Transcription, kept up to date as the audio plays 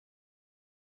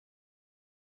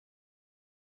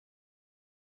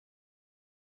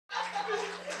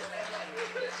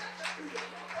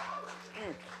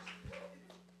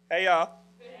Hey, y'all.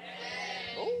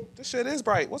 Oh, this shit is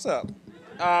bright. What's up?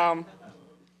 Um,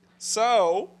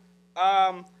 so,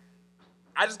 I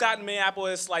just got in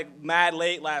Minneapolis like mad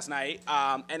late last night,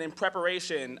 and in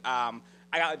preparation, I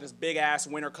got like this big ass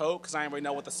winter coat because I didn't really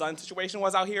know what the sun situation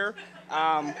was out here.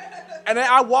 And then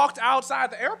I walked outside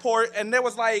the airport, and there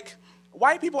was like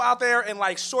white people out there in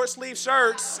like short sleeve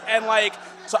shirts, and like,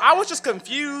 so I was just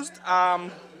confused.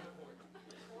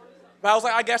 But I was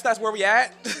like, I guess that's where we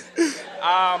at.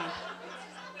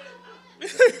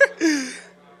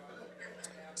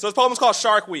 So this poem is called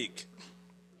Shark Week.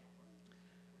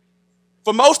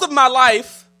 For most of my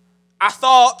life, I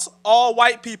thought all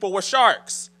white people were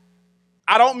sharks.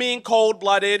 I don't mean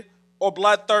cold-blooded or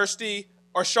bloodthirsty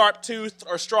or sharp-toothed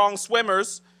or strong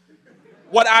swimmers.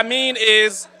 What I mean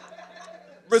is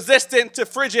resistant to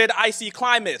frigid, icy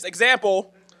climates.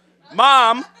 Example,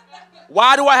 Mom,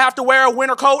 why do I have to wear a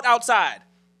winter coat outside?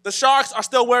 The sharks are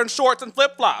still wearing shorts and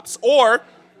flip-flops. Or,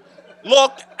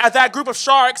 look at that group of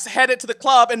sharks headed to the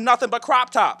club in nothing but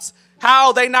crop tops. How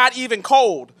are they not even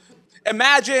cold?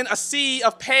 Imagine a sea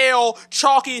of pale,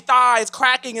 chalky thighs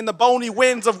cracking in the bony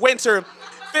winds of winter.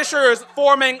 Fissures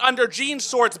forming under jean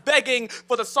shorts, begging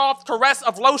for the soft caress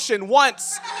of lotion.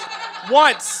 Once,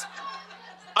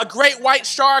 a great white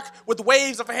shark with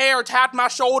waves of hair tapped my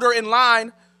shoulder in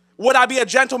line. Would I be a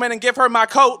gentleman and give her my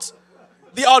coat?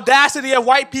 The audacity of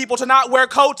white people to not wear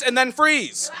coats and then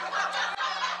freeze.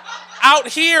 Out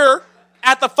here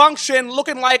at the function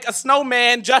looking like a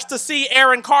snowman just to see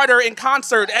Aaron Carter in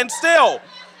concert. And still,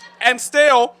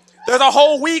 there's a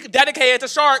whole week dedicated to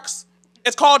sharks.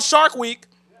 It's called Shark Week.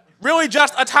 Really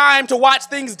just a time to watch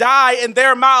things die in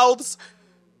their mouths.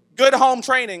 Good home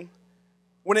training.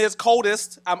 When it is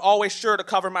coldest, I'm always sure to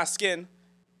cover my skin.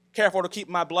 Careful to keep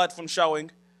my blood from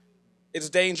showing. It's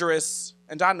dangerous,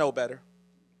 and I know better.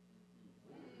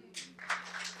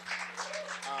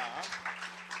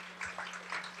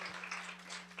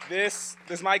 This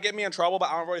might get me in trouble, but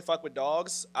I don't really fuck with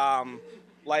dogs.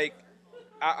 Like,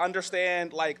 I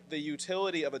understand like the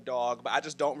utility of a dog, but I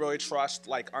just don't really trust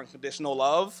like unconditional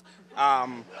love.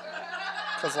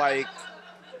 'Cause like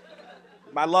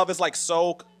my love is like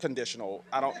so conditional.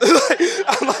 I don't.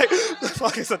 I'm like, the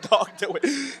fuck is a dog doing?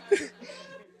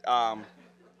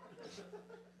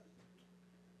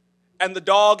 And the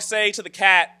dog say to the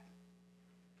cat,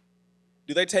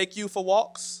 "Do they take you for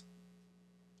walks?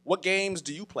 What games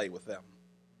do you play with them?"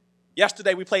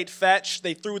 Yesterday we played fetch.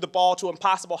 They threw the ball to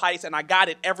impossible heights, and I got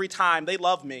it every time. They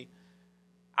love me.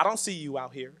 I don't see you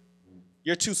out here.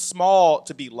 You're too small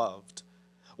to be loved.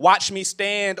 Watch me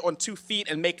stand on 2 feet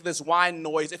and make this whine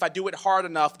noise. If I do it hard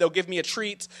enough, they'll give me a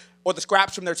treat or the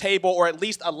scraps from their table or at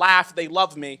least a laugh. They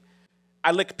love me.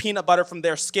 I lick peanut butter from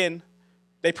their skin.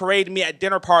 They parade me at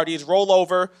dinner parties. Roll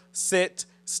over, sit,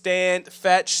 stand,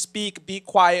 fetch, speak, be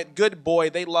quiet. Good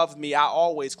boy, they love me. I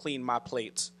always clean my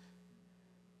plate.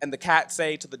 And the cat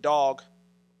say to the dog,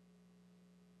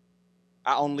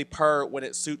 I only purr when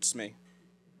it suits me.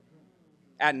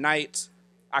 At night,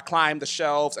 I climb the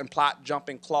shelves and plot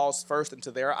jumping claws first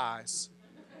into their eyes.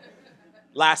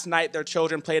 Last night, their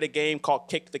children played a game called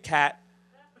Kick the Cat.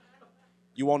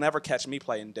 You won't ever catch me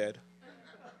playing dead.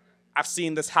 I've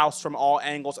seen this house from all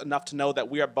angles enough to know that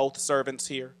we are both servants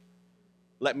here.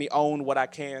 Let me own what I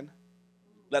can.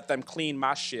 Let them clean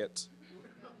my shit.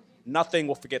 Nothing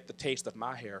will forget the taste of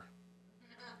my hair.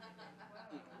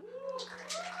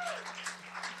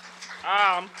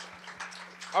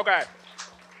 Okay.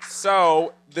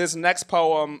 So this next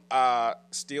poem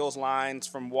steals lines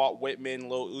from Walt Whitman,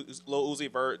 Lil Uzi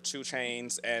Vert, 2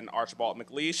 Chainz, and Archibald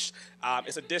MacLeish.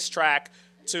 It's a diss track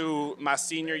to my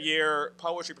senior year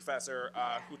poetry professor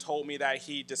who told me that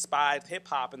he despised hip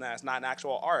hop and that it's not an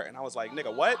actual art. And I was like,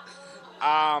 nigga, what?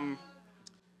 I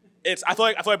feel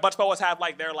like Butch poets have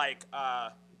like their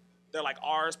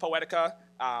Ars Poetica.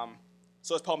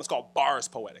 So this poem is called Bars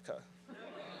Poetica.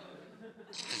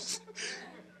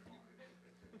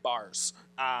 Bars.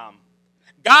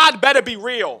 God better be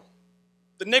real.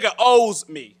 The nigga owes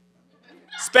me.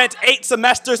 Spent 8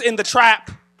 semesters in the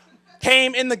trap.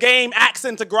 Came in the game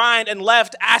asking to grind and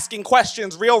left asking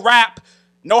questions. Real rap.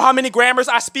 Know how many grammars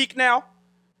I speak now?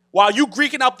 While you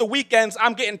Greeking up the weekends,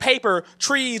 I'm getting paper,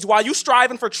 trees. While you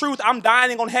striving for truth, I'm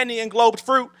dining on Henny and globed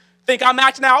fruit. Think I'm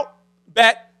acting out?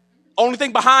 Bet. Only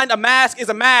thing behind a mask is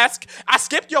a mask. I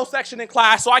skipped your section in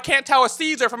class, so I can't tell a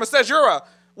Caesar from a Caesura.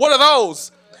 What are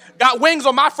those? Got wings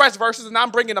on my fresh verses, and I'm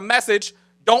bringing a message.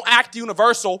 Don't act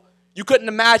universal. You couldn't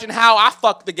imagine how I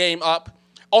fucked the game up.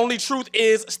 Only truth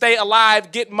is stay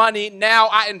alive, get money. Now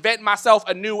I invent myself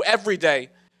anew every day.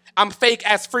 I'm fake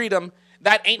as freedom.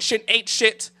 That ancient ain't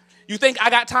shit. You think I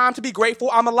got time to be grateful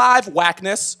I'm alive?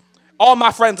 Whackness. All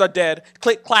my friends are dead.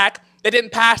 Click, clack. They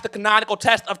didn't pass the canonical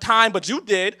test of time, but you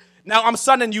did. Now I'm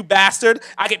sunning you, bastard.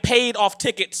 I get paid off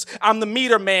tickets. I'm the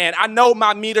meter man. I know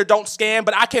my meter don't scan,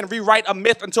 but I can rewrite a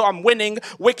myth until I'm winning,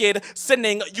 wicked,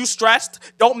 sinning. You stressed?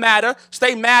 Don't matter.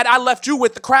 Stay mad. I left you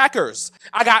with the crackers.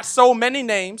 I got so many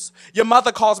names. Your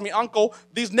mother calls me uncle.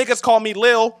 These niggas call me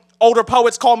Lil. Older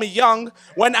poets call me young.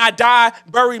 When I die,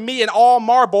 bury me in all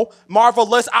marble.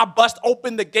 Marvelous, I bust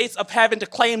open the gates of heaven to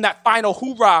claim that final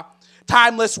hoorah.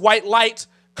 Timeless white light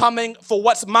coming for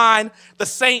what's mine. The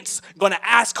saints gonna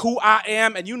ask who I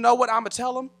am, and you know what I'm gonna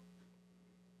tell them?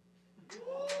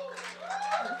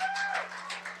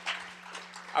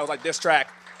 I was like, diss track.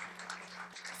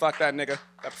 Fuck that nigga.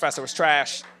 That professor was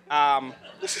trash. So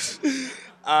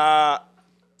I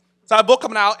have a book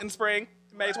coming out in spring,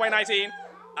 May 2019.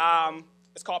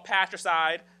 It's called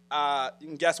Patricide. You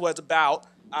can guess what it's about.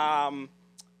 I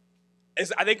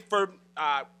think for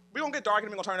we don't get dark and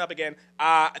we're gonna turn it up again.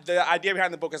 The idea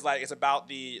behind the book is like it's about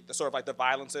the sort of like the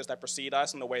violences that precede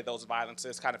us and the way those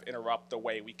violences kind of interrupt the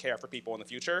way we care for people in the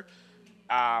future.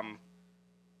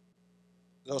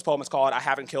 Those poem is called "I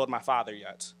Haven't Killed My Father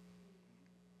Yet."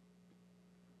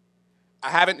 I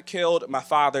haven't killed my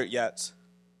father yet,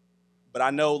 but I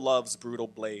know love's brutal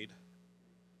blade.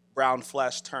 Brown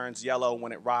flesh turns yellow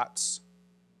when it rots.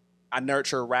 I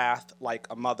nurture wrath like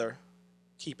a mother,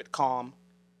 keep it calm.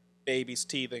 Baby's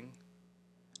teething.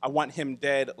 I want him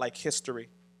dead like history.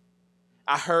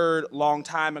 I heard long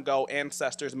time ago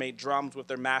ancestors made drums with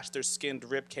their master's skinned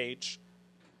rib cage.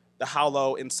 The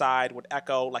hollow inside would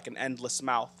echo like an endless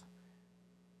mouth.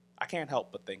 I can't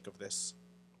help but think of this.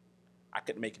 I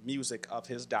could make music of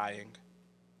his dying,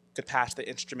 could pass the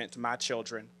instrument to my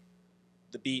children,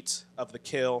 the beat of the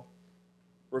kill.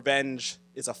 Revenge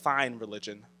is a fine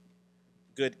religion.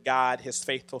 Good God, his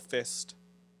faithful fist.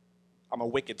 I'm a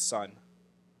wicked son.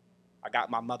 I got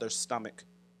my mother's stomach.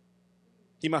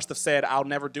 He must have said, I'll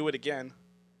never do it again.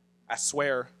 I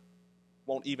swear,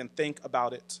 won't even think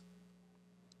about it.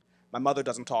 My mother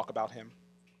doesn't talk about him.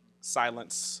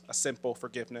 Silence, a simple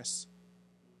forgiveness.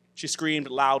 She screamed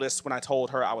loudest when I told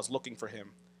her I was looking for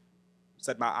him.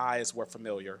 Said my eyes were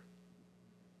familiar.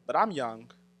 But I'm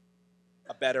young,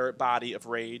 a better body of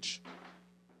rage.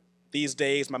 These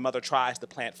days, my mother tries to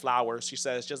plant flowers. She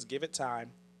says, just give it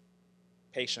time.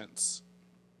 Patience.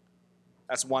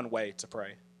 That's one way to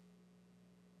pray.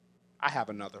 I have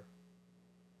another.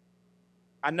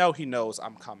 I know he knows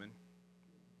I'm coming.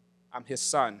 I'm his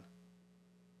son.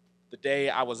 The day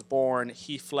I was born,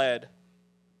 he fled.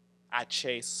 I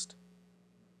chased.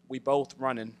 We both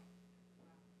running.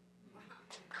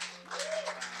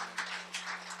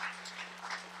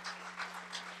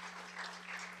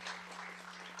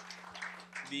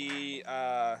 The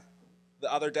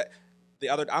other day,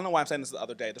 I don't know why I'm saying this the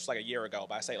other day. This was like a year ago,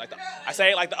 but I say it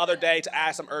like the other day to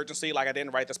add some urgency. Like I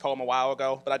didn't write this poem a while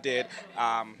ago, but I did.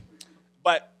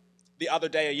 But the other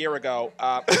day, a year ago,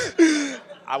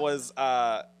 I was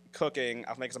cooking.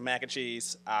 I was making some mac and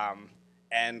cheese,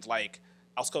 and like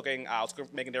I was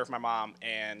making dinner for my mom,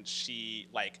 and she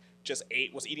like just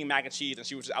was eating mac and cheese,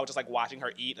 and I was just like watching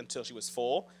her eat until she was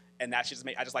full, and I just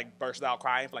like bursted out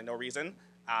crying for like no reason.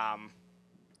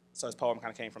 So this poem kind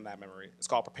of came from that memory. It's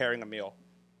called Preparing a Meal.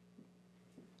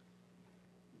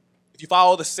 If you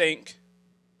follow the sink,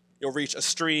 you'll reach a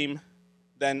stream,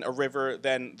 then a river,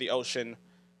 then the ocean,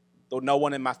 though no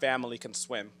one in my family can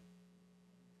swim.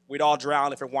 We'd all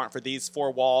drown if it weren't for these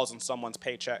four walls and someone's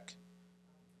paycheck.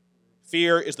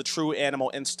 Fear is the true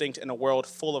animal instinct in a world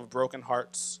full of broken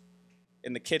hearts.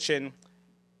 In the kitchen,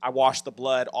 I wash the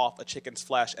blood off a chicken's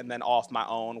flesh and then off my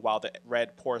own while the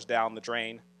red pours down the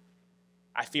drain.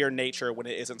 I fear nature when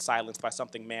it isn't silenced by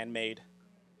something man-made.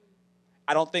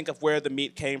 I don't think of where the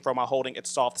meat came from while holding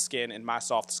its soft skin in my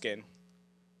soft skin.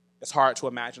 It's hard to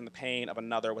imagine the pain of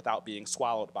another without being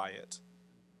swallowed by it.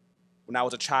 When I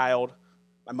was a child,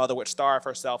 my mother would starve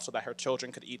herself so that her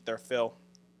children could eat their fill.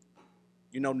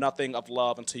 You know nothing of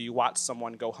love until you watch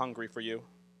someone go hungry for you.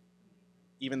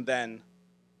 Even then,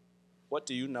 what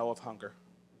do you know of hunger?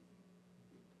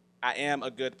 I am a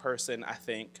good person, I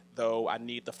think, though I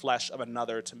need the flesh of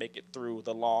another to make it through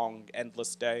the long,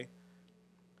 endless day.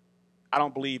 I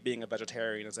don't believe being a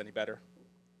vegetarian is any better.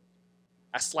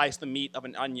 I slice the meat of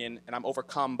an onion, and I'm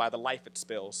overcome by the life it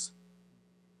spills.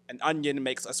 An onion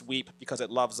makes us weep because it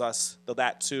loves us, though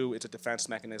that, too, is a defense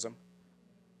mechanism.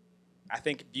 I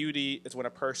think beauty is when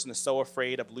a person is so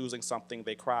afraid of losing something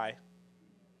they cry.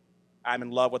 I'm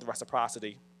in love with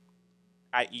reciprocity.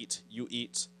 I eat, you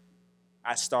eat.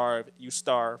 I starve, you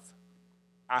starve.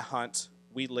 I hunt,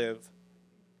 we live.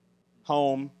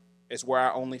 Home is where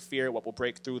I only fear what will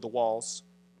break through the walls.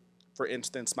 For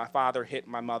instance, my father hit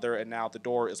my mother and now the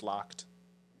door is locked.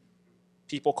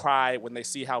 People cry when they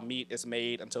see how meat is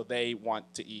made until they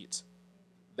want to eat.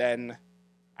 Then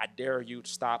I dare you to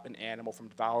stop an animal from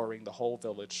devouring the whole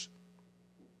village.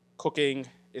 Cooking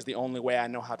is the only way I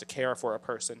know how to care for a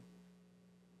person.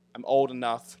 I'm old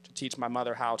enough to teach my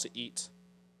mother how to eat.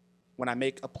 When I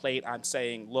make a plate, I'm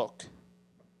saying, look,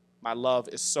 my love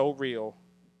is so real,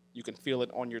 you can feel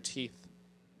it on your teeth.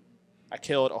 I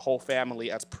killed a whole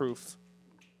family as proof.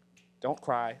 Don't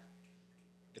cry.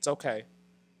 It's okay.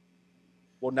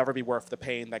 We'll never be worth the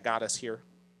pain that got us here.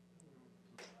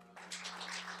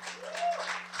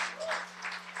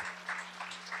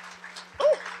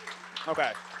 Ooh.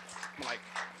 Okay. I'm like,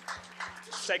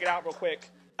 shake it out real quick.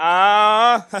 What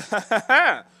do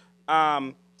I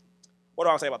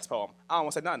want to say about this poem? I don't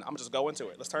want to say nothing. I'm going to just go into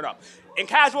it. Let's turn up. In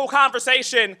casual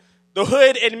conversation, the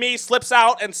hood in me slips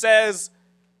out and says,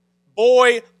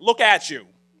 boy, look at you.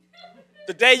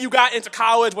 The day you got into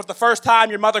college was the first time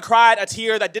your mother cried a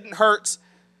tear that didn't hurt.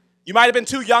 You might have been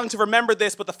too young to remember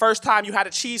this, but the first time you had a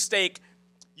cheesesteak,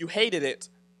 you hated it.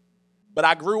 But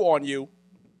I grew on you.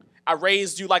 I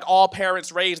raised you like all parents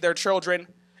raise their children,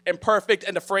 imperfect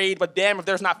and afraid, but damn if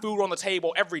there's not food on the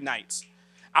table every night.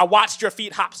 I watched your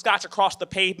feet hopscotch across the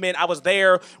pavement. I was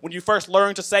there when you first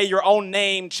learned to say your own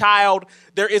name. Child,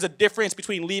 there is a difference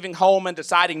between leaving home and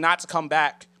deciding not to come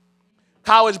back.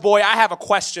 College boy, I have a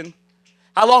question.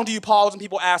 How long do you pause when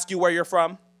people ask you where you're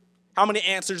from? How many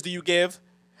answers do you give?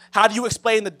 How do you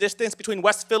explain the distance between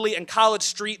West Philly and College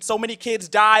Street? So many kids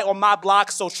die on my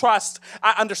block, so trust,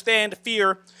 I understand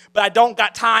fear, but I don't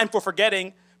got time for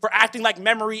forgetting, for acting like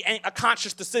memory ain't a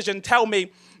conscious decision. Tell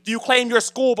me, do you claim your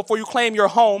school before you claim your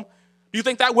home? Do you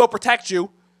think that will protect you?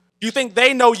 Do you think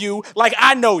they know you like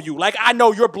I know you, like I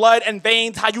know your blood and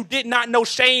veins, how you did not know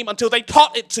shame until they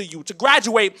taught it to you? To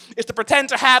graduate is to pretend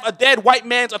to have a dead white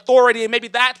man's authority, and maybe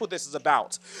that's what this is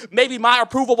about. Maybe my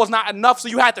approval was not enough, so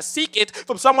you had to seek it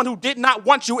from someone who did not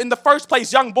want you in the first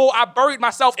place. Young bull, I buried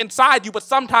myself inside you, but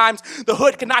sometimes the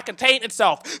hood cannot contain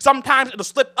itself. Sometimes it'll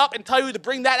slip up and tell you to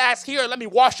bring that ass here, let me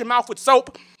wash your mouth with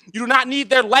soap. You do not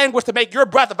need their language to make your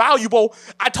breath valuable.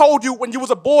 I told you when you was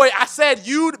a boy, I said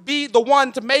you'd be the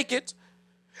one to make it.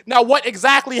 Now, what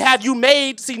exactly have you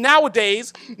made? See,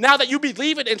 nowadays, now that you be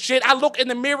leaving and shit, I look in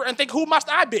the mirror and think, who must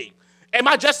I be? Am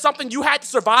I just something you had to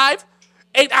survive?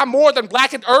 Ain't I more than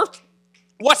blackened earth?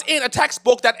 What's in a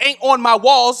textbook that ain't on my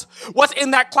walls? What's in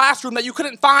that classroom that you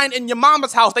couldn't find in your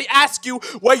mama's house? They ask you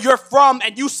where you're from,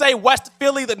 and you say West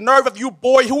Philly. The nerve of you,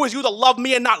 boy. Who is you to love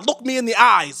me and not look me in the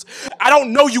eyes? I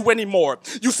don't know you anymore.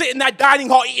 You sit in that dining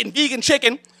hall eating vegan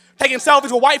chicken, taking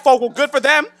selfies with white folk. Well, good for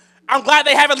them. I'm glad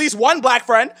they have at least one black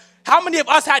friend. How many of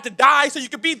us had to die so you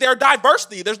could be their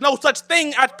diversity? There's no such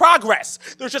thing as progress.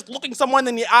 There's just looking someone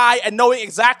in the eye and knowing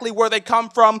exactly where they come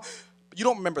from. But you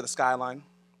don't remember the skyline.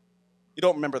 You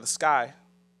don't remember the sky.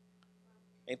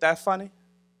 Ain't that funny?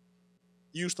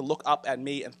 You used to look up at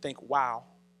me and think, wow,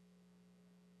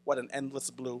 what an endless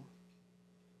blue.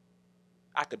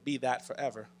 I could be that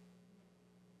forever.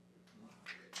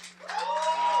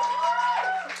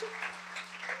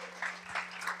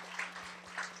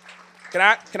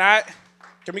 Can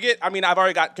we get, I mean, I've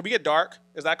already got, can we get dark?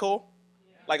 Is that cool?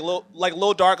 Like a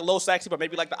little dark, a little sexy, but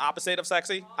maybe like the opposite of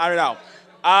sexy? I don't know.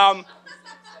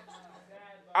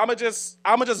 I'ma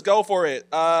just go for it.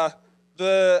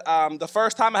 The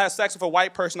first time I had sex with a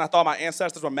white person, I thought my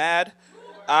ancestors were mad.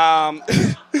 And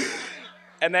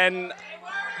then,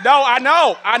 no, I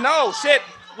know, shit.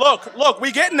 Look,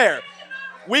 we getting there.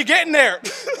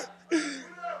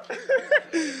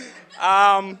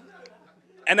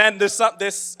 And then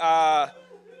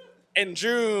in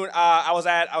June, I was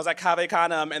at Cave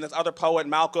Canem, and this other poet,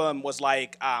 Malcolm, was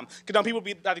like, people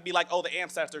be like, oh, the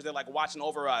ancestors, they're like watching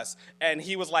over us. And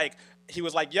he was like,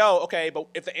 yo, okay, but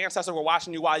if the ancestors were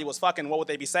watching you while you was fucking, what would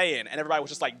they be saying? And everybody was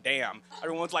just like, damn.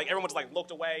 Everyone just like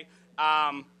looked away.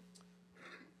 The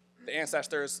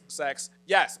ancestors, sex,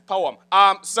 yes, poem.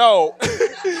 So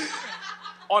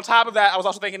on top of that, I was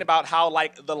also thinking about how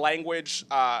like the language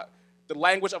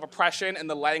of oppression and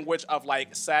the language of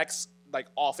like sex like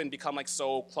often become like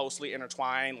so closely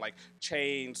intertwined, like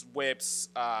chains, whips,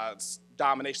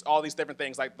 domination, all these different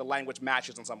things, like the language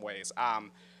matches in some ways.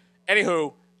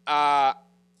 Anywho,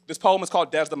 this poem is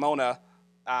called Desdemona.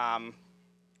 You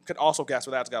could also guess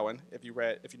where that's going if you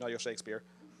know your Shakespeare.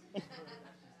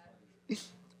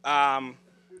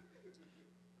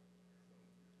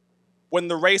 When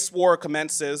the race war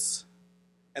commences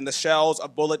and the shells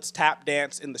of bullets tap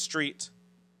dance in the street,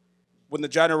 when the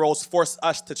generals force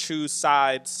us to choose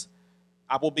sides,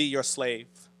 I will be your slave.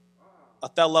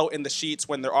 Othello in the sheets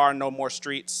when there are no more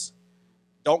streets.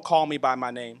 Don't call me by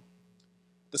my name.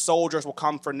 The soldiers will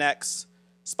come for necks,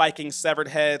 spiking severed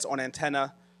heads on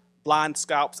antenna, blind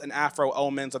scalps and afro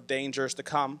omens of dangers to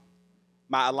come.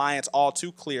 My alliance all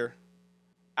too clear.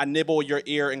 I nibble your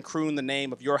ear and croon the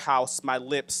name of your house, my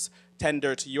lips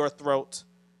tender to your throat.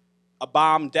 A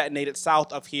bomb detonated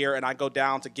south of here, and I go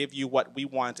down to give you what we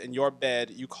want. In your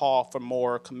bed, you call for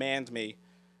more, command me.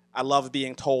 I love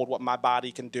being told what my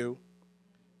body can do.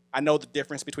 I know the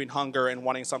difference between hunger and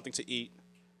wanting something to eat.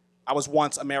 I was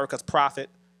once America's prophet,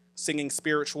 singing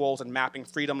spirituals and mapping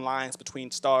freedom lines between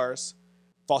stars,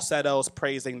 falsettos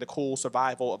praising the cool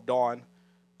survival of dawn,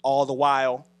 all the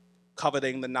while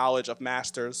coveting the knowledge of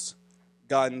masters,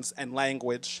 guns, and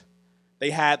language. They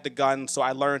had the guns, so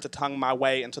I learned to tongue my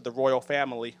way into the royal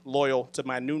family, loyal to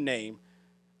my new name.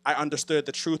 I understood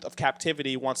the truth of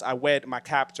captivity once I wed my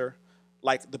captor.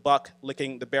 Like the buck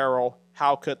licking the barrel,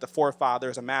 how could the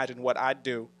forefathers imagine what I'd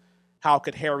do? How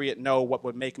could Harriet know what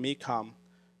would make me come?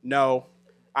 No,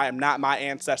 I am not my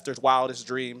ancestors' wildest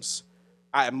dreams.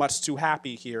 I am much too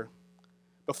happy here.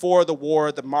 Before the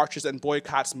war, the marches and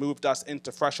boycotts moved us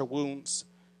into fresher wounds,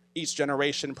 each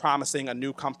generation promising a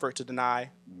new comfort to deny.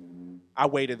 I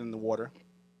waited in the water.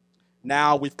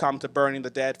 Now we've come to burning the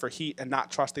dead for heat and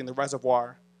not trusting the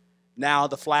reservoir. Now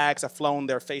the flags have flown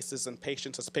their faces and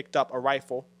patience has picked up a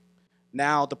rifle.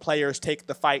 Now the players take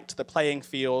the fight to the playing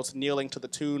fields, kneeling to the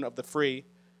tune of the free.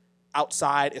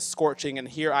 Outside is scorching, and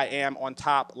here I am on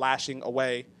top, lashing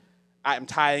away. I am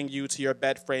tying you to your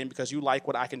bed frame because you like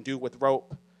what I can do with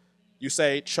rope. You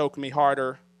say, choke me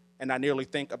harder, and I nearly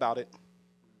think about it.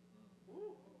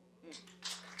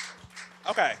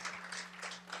 Okay.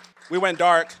 We went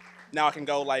dark. Now I can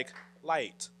go like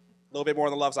light. A little bit more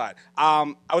on the love side.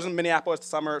 I was in Minneapolis the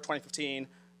summer of 2015,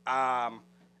 and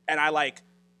I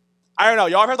don't know,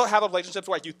 y'all ever have relationships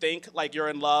where you think like you're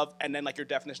in love and then like your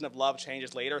definition of love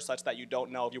changes later such that you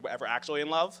don't know if you were ever actually in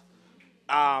love?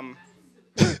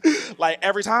 Like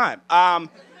every time.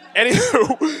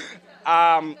 Anywho,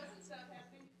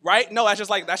 right? No, that's just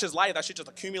life. That shit just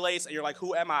accumulates and you're like,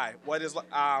 who am I? What is,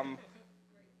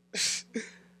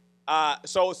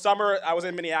 so summer, I was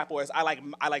in Minneapolis.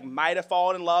 I might have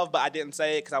fallen in love, but I didn't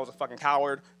say it because I was a fucking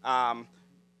coward.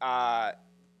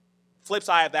 Flip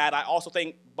side of that, I also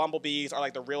think bumblebees are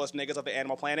like the realest niggas of the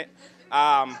animal planet.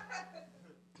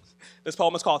 This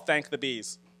poem is called Thank the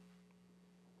Bees.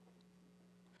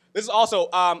 This is also,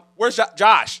 where's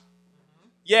Josh?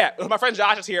 Yeah, my friend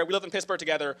Josh is here. We lived in Pittsburgh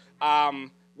together. While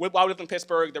we lived in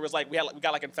Pittsburgh, there was like, we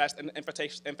got like an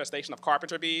infestation of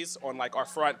carpenter bees on like our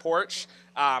front porch.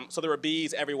 So there were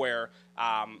bees everywhere.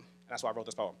 And that's why I wrote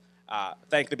this poem.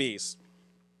 Thank the bees.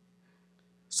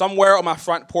 Somewhere on my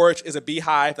front porch is a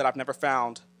beehive that I've never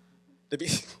found. The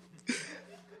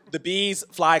bees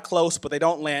fly close, but they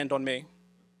don't land on me.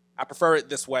 I prefer it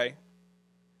this way.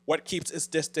 What keeps its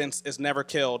distance is never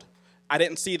killed. I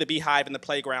didn't see the beehive in the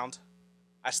playground.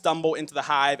 I stumble into the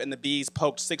hive and the bees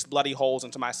poked 6 bloody holes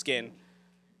into my skin.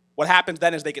 What happens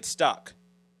then is they get stuck.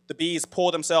 The bees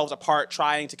pull themselves apart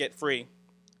trying to get free.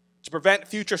 To prevent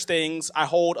future stings, I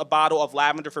hold a bottle of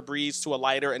lavender Febreze to a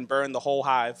lighter and burn the whole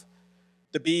hive.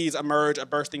 The bees emerge a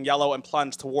bursting yellow and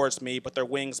plunge towards me, but their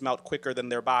wings melt quicker than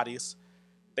their bodies.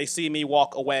 They see me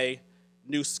walk away,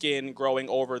 new skin growing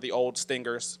over the old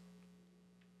stingers.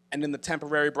 And in the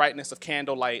temporary brightness of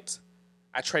candlelight,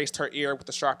 I traced her ear with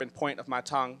the sharpened point of my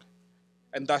tongue,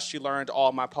 and thus she learned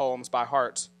all my poems by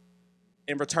heart.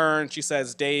 In return, she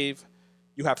says, Dave,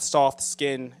 you have soft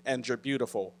skin and you're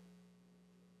beautiful.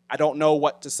 I don't know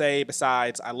what to say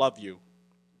besides I love you.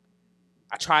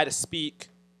 I try to speak,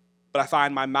 but I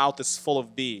find my mouth is full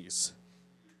of bees.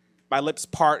 My lips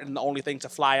part and the only thing to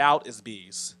fly out is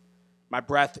bees. My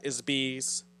breath is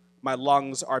bees. My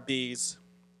lungs are bees.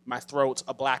 My throat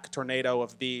a black tornado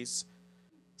of bees.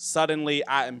 Suddenly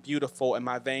I am beautiful and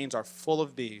my veins are full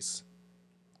of bees.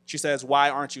 She says, why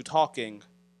aren't you talking?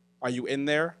 Are you in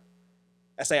there?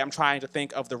 I say, I'm trying to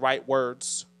think of the right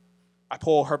words. I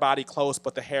pull her body close,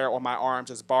 but the hair on my arms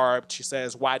is barbed. She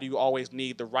says, why do you always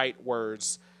need the right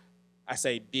words? I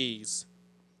say, bees.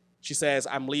 She says,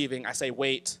 I'm leaving. I say,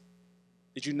 wait.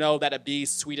 Did you know that a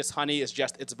bee's sweetest honey is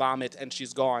just its vomit and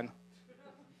she's gone?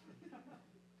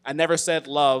 I never said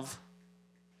love,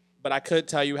 but I could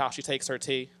tell you how she takes her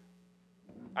tea.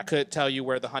 I could tell you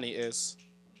where the honey is.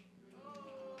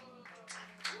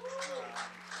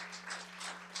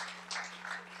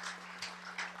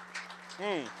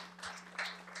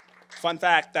 Fun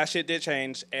fact, that shit did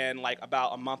change, and like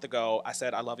about a month ago, I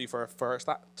said I love you for first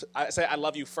time. I said I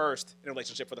love you first in a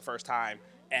relationship for the first time,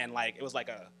 and like it was like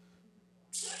a.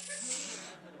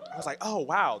 I was like, oh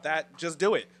wow, that just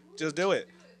do it,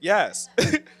 yes.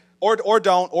 or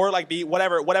don't, or like be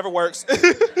whatever works. Where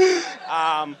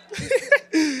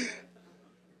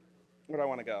do I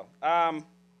want to go?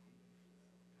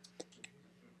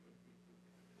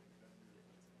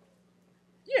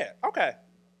 Yeah, okay.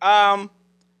 I'm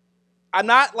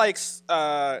not like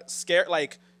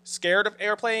scared of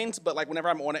airplanes, but like whenever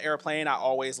I'm on an airplane, I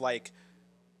always I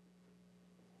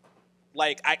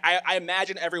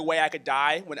imagine every way I could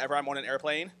die whenever I'm on an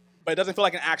airplane, but it doesn't feel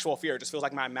like an actual fear. It just feels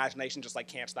like my imagination just like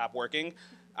can't stop working.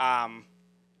 So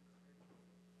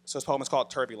this poem is called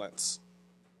Turbulence.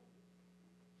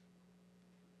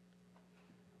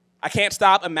 I can't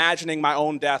stop imagining my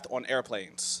own death on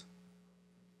airplanes.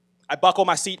 I buckle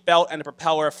my seatbelt and the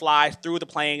propeller flies through the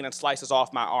plane and slices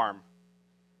off my arm.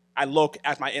 I look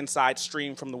as my insides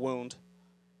stream from the wound.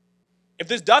 If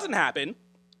this doesn't happen,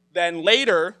 then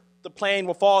later the plane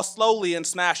will fall slowly and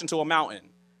smash into a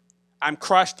mountain. I'm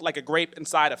crushed like a grape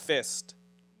inside a fist.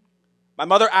 My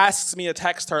mother asks me to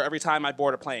text her every time I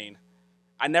board a plane.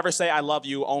 I never say I love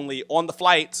you, only on the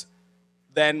flight,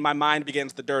 then my mind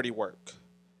begins the dirty work,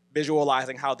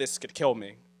 visualizing how this could kill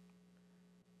me.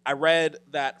 I read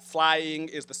that flying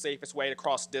is the safest way to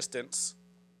cross distance.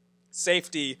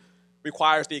 Safety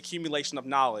requires the accumulation of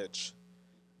knowledge.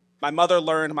 My mother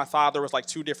learned my father was like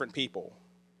two different people.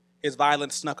 His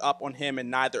violence snuck up on him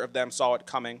and neither of them saw it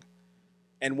coming.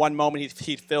 In one moment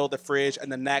he'd fill the fridge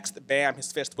and the next, bam,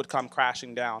 his fist would come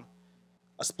crashing down.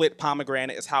 A split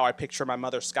pomegranate is how I picture my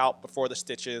mother's scalp before the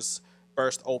stitches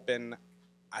burst open.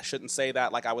 I shouldn't say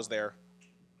that like I was there.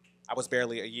 I was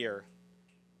barely a year.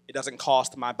 It doesn't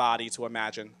cost my body to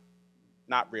imagine.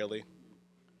 Not really.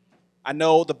 I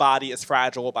know the body is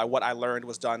fragile by what I learned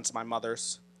was done to my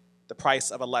mother's. The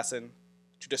price of a lesson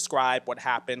to describe what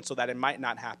happened so that it might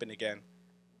not happen again.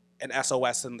 An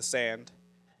SOS in the sand.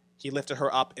 He lifted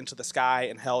her up into the sky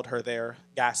and held her there,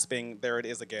 gasping, there it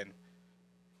is again.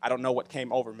 I don't know what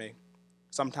came over me.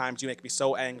 Sometimes you make me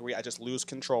so angry I just lose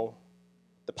control.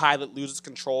 The pilot loses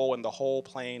control and the whole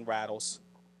plane rattles.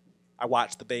 I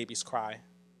watch the babies cry.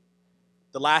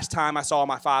 The last time I saw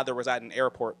my father was at an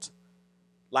airport.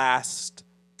 Last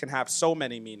can have so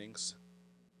many meanings.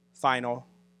 Final,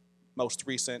 most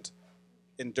recent,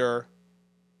 endure,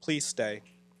 please stay.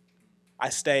 I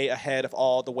stay ahead of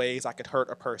all the ways I could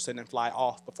hurt a person and fly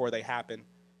off before they happen.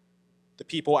 The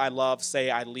people I love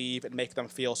say I leave and make them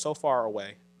feel so far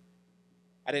away.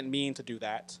 I didn't mean to do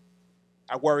that.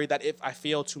 I worry that if I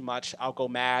feel too much, I'll go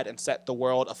mad and set the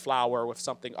world aflower with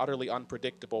something utterly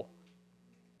unpredictable.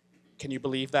 Can you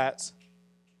believe that?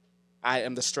 I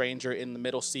am the stranger in the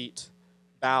middle seat,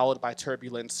 bowed by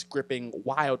turbulence, gripping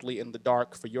wildly in the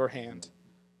dark for your hand,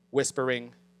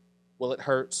 whispering, will it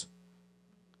hurt?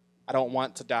 I don't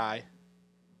want to die.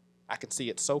 I can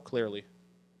see it so clearly.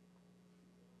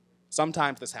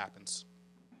 Sometimes this happens.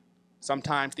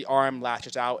 Sometimes the arm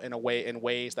lashes out in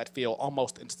ways that feel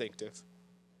almost instinctive.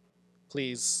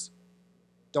 Please,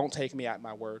 don't take me at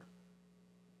my word.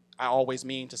 I always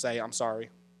mean to say I'm sorry.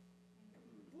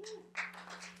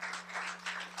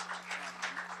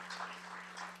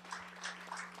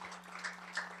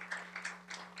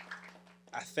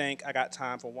 I think I got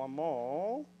time for one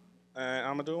more, and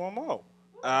I'm gonna do one more.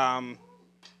 Let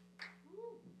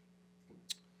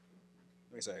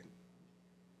me see.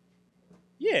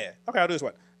 Yeah, okay, I'll do this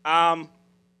one. The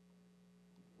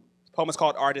poem is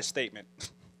called Artist Statement.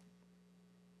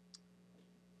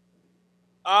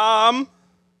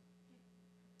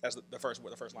 That's the first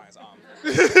line is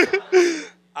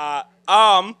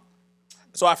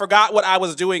So I forgot what I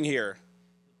was doing here.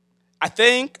 I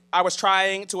think I was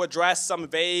trying to address some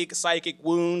vague psychic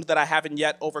wound that I haven't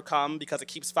yet overcome because it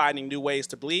keeps finding new ways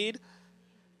to bleed.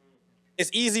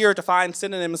 It's easier to find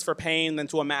synonyms for pain than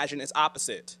to imagine its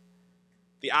opposite.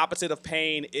 The opposite of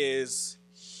pain is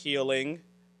healing,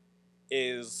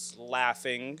 is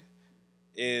laughing,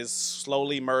 is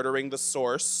slowly murdering the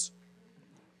source.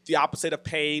 The opposite of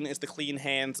pain is the clean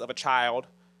hands of a child,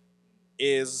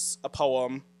 is a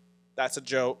poem, that's a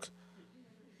joke.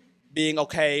 Being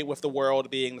okay with the world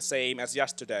being the same as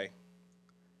yesterday.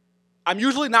 I'm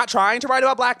usually not trying to write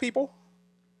about black people,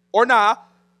 or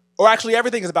actually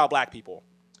everything is about black people.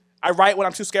 I write when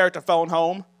I'm too scared to phone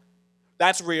home.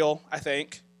 That's real, I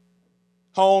think.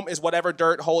 Home is whatever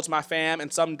dirt holds my fam,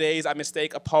 and some days I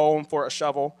mistake a poem for a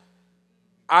shovel.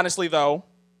 Honestly though,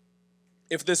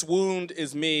 if this wound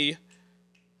is me,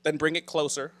 then bring it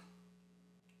closer.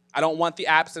 I don't want the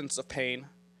absence of pain.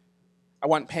 I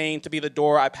want pain to be the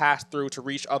door I pass through to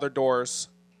reach other doors.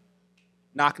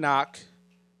 Knock, knock.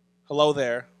 Hello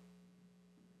there.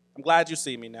 I'm glad you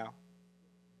see me now.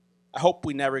 I hope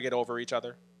we never get over each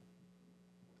other.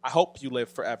 I hope you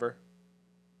live forever.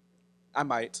 I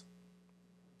might.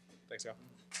 Thanks,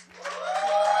 y'all.